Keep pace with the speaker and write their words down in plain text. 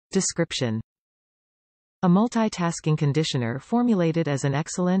Description: a multitasking conditioner formulated as an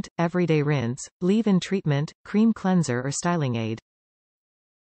excellent, everyday rinse, leave-in treatment, cream cleanser or styling aid.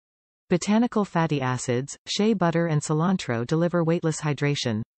 Botanical fatty acids, shea butter and cilantro deliver weightless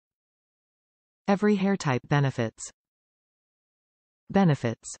hydration. Every hair type benefits.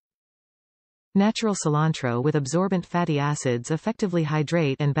 Benefits: natural cilantro with absorbent fatty acids effectively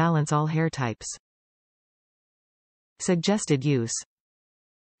hydrate and balance all hair types. Suggested use: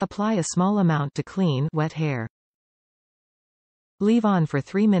 apply a small amount to clean, wet hair. Leave on for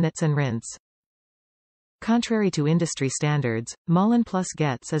 3 minutes and rinse. Contrary to industry standards, Malin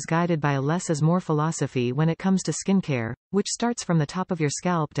Goetz is guided by a less is more philosophy when it comes to skincare, which starts from the top of your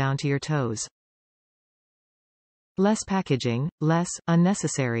scalp down to your toes. Less packaging, less,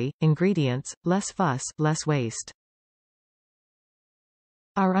 unnecessary, ingredients, less fuss, less waste.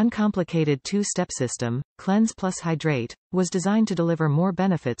 Our uncomplicated two-step system, cleanse+hydrate, was designed to deliver more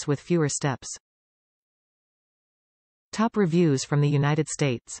benefits with fewer steps. Top reviews from the United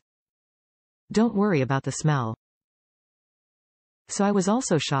States. Don't worry about the smell. So I was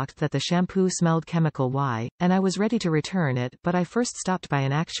also shocked that the shampoo smelled chemical Y, and I was ready to return it, but I first stopped by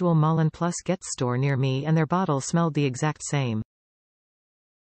an actual Malin Goetz store near me and their bottle smelled the exact same.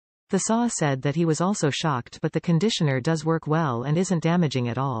 The SAW said that he was also shocked, but the conditioner does work well and isn't damaging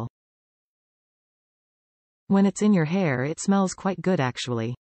at all. When it's in your hair it smells quite good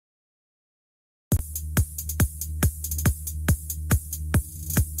actually.